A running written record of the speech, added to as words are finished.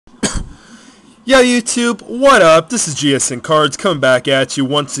Yo YouTube, what up? This is GSNCards coming back at you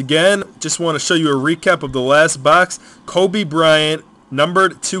once again. Just want to show you a recap of the last box. Kobe Bryant,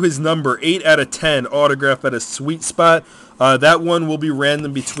 numbered to his number, 8 out of 10, autograph at a sweet spot. That one will be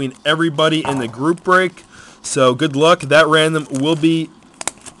random between everybody in the group break. So good luck. That random will be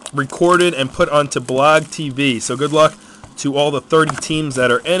recorded and put onto Blog TV. So good luck to all the 30 teams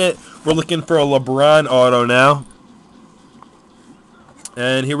that are in it. We're looking for a LeBron auto now.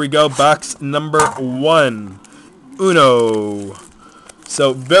 And here we go, box number 1. Uno.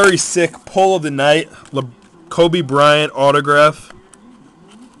 So, very sick pull of the night. Kobe Bryant autograph.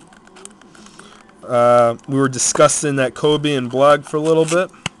 We were discussing that Kobe and blog for a little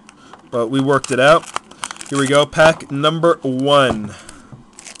bit, but we worked it out. Here we go, pack number 1.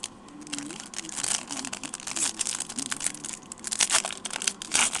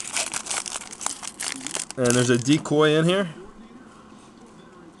 And there's a decoy in here.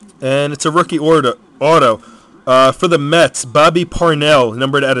 And it's a rookie auto. For the Mets, Bobby Parnell,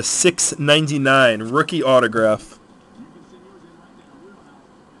 numbered out of 699. Rookie autograph.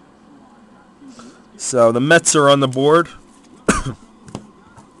 So the Mets are on the board.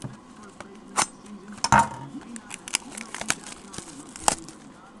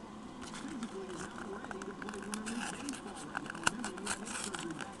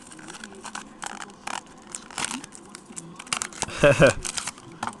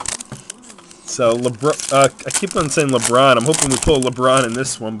 So, I keep on saying LeBron. I'm hoping we pull LeBron in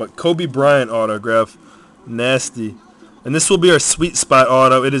this one, but Kobe Bryant autograph. Nasty. And this will be our sweet spot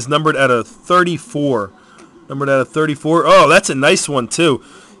auto. It is numbered out of 34. Numbered out of 34. Oh, that's a nice one, too.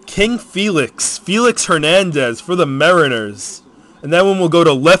 King Felix. Felix Hernandez for the Mariners. And that one will go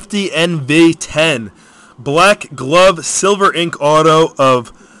to Lefty NV10. Black glove, silver ink auto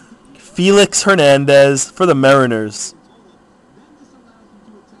of Felix Hernandez for the Mariners.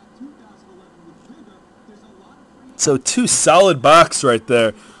 So 2 solid box right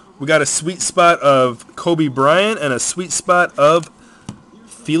there. We got a sweet spot of Kobe Bryant and a sweet spot of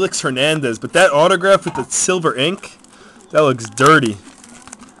Felix Hernandez. But that autograph with the silver ink, that looks dirty.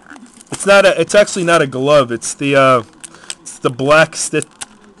 It's actually not a glove. It's the black sweet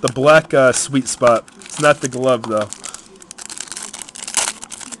spot. It's not the glove though.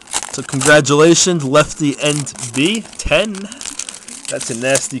 So congratulations, Lefty NB10. That's a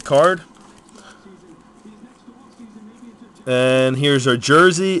nasty card. And here's our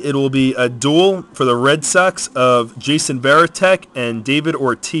jersey. It will be a duel for the Red Sox of Jason Varitek and David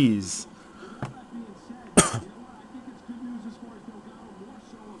Ortiz.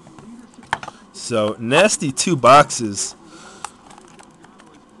 So, nasty 2 boxes.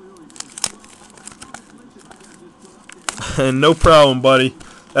 And no problem, buddy.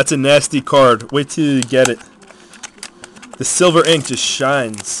 That's a nasty card. Wait till you get it. The silver ink just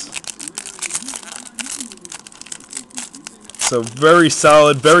shines. So very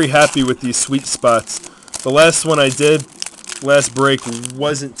solid, very happy with these sweet spots. The last one I did, last break,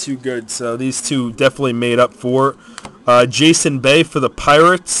 wasn't too good, so these 2 definitely made up for. Jason Bay for the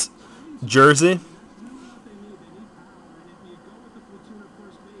Pirates jersey.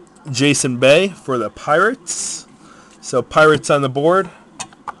 Jason Bay for the Pirates. So Pirates on the board.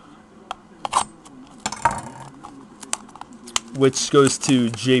 Which goes to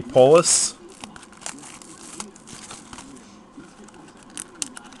Jay Paulus.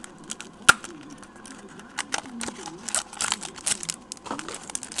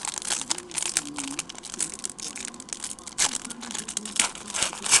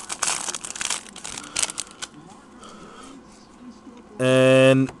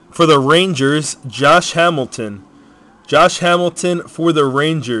 And for the Rangers, Josh Hamilton. Josh Hamilton for the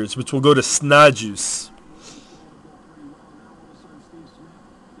Rangers, which will go to Snodjuice.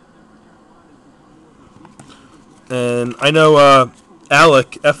 And I know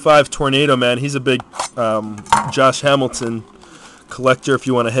Alec, F5 Tornado Man, he's a big Josh Hamilton collector if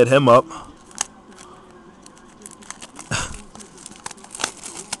you want to hit him up.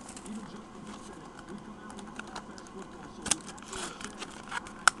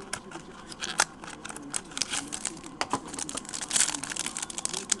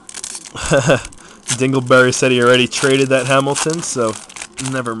 Dingleberry said he already traded that Hamilton, so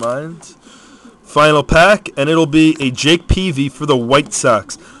never mind. Final pack, and it'll be a Jake Peavy for the White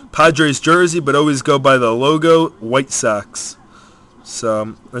Sox. Padres jersey, but always go by the logo, White Sox.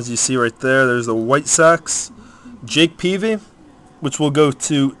 So, as you see right there, there's the White Sox. Jake Peavy, which will go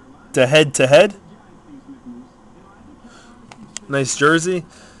to head-to-head. Nice jersey.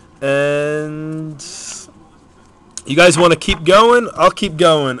 And you guys want to keep going? I'll keep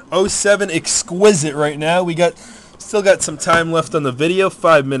going. 07 Exquisite right now. We still got some time left on the video.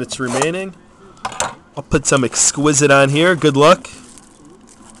 5 minutes remaining. I'll put some Exquisite on here. Good luck.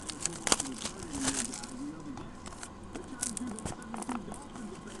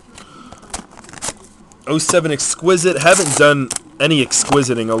 '07 Exquisite. Haven't done any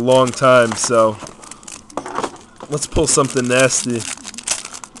Exquisiting a long time, so let's pull something nasty.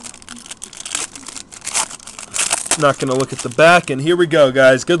 Not going to look at the back, and here we go,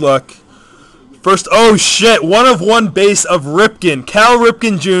 guys. Good luck. First, oh shit, 1 of 1 base of Ripken. Cal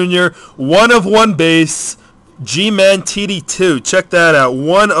Ripken Jr., 1 of 1 base. G-Man TD2. Check that out.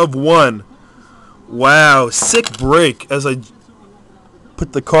 1 of 1. Wow, sick break as I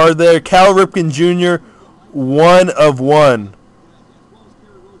put the card there. Cal Ripken Jr., 1 of 1.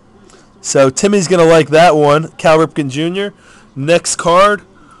 So Timmy's going to like that one. Cal Ripken Jr. Next card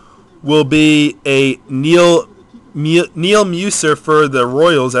will be a Neil Muser for the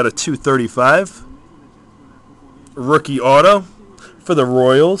Royals at a 235. Rookie auto for the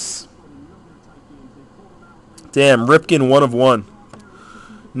Royals. Damn, Ripken 1 of 1.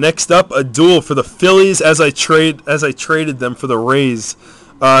 Next up, a duel for the Phillies as I traded them for the Rays.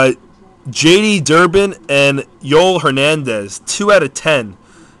 J.D. Durbin and Yoel Hernandez, 2 out of 10.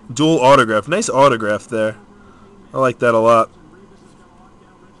 Dual autograph. Nice autograph there. I like that a lot.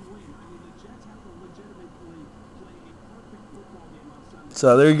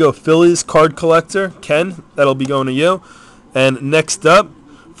 So there you go, Phillies card collector, Ken. That'll be going to you. And next up,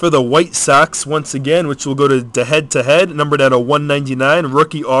 for the White Sox, once again, which will go to head-to-head, numbered at a 199,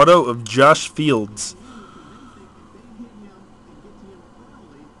 rookie auto of Josh Fields.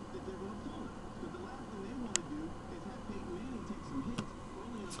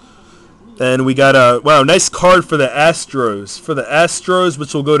 And we got a, wow, nice card for the Astros. For the Astros,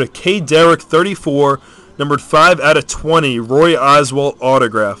 which will go to K. Derrick, 34, numbered 5 out of 20, Roy Oswalt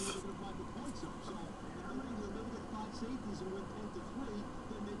autograph.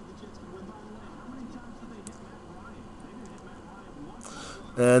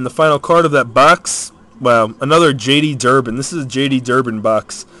 And the final card of that box, wow, another J.D. Durbin. This is a J.D. Durbin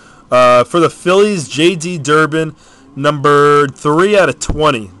box. For the Phillies, J.D. Durbin, numbered 3 out of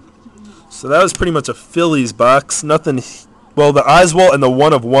 20. So that was pretty much a Phillies box. Nothing, well, the Oswalt and the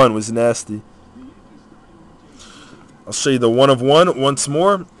 1 of 1 was nasty. I'll show you the 1 of 1 once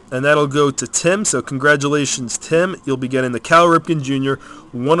more, and that'll go to Tim. So congratulations, Tim. You'll be getting the Cal Ripken Jr.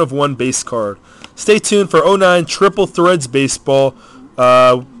 1 of 1 base card. Stay tuned for 09 Triple Threads Baseball.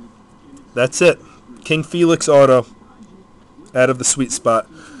 That's it. King Felix auto out of the sweet spot.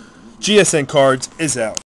 GSN Cards is out.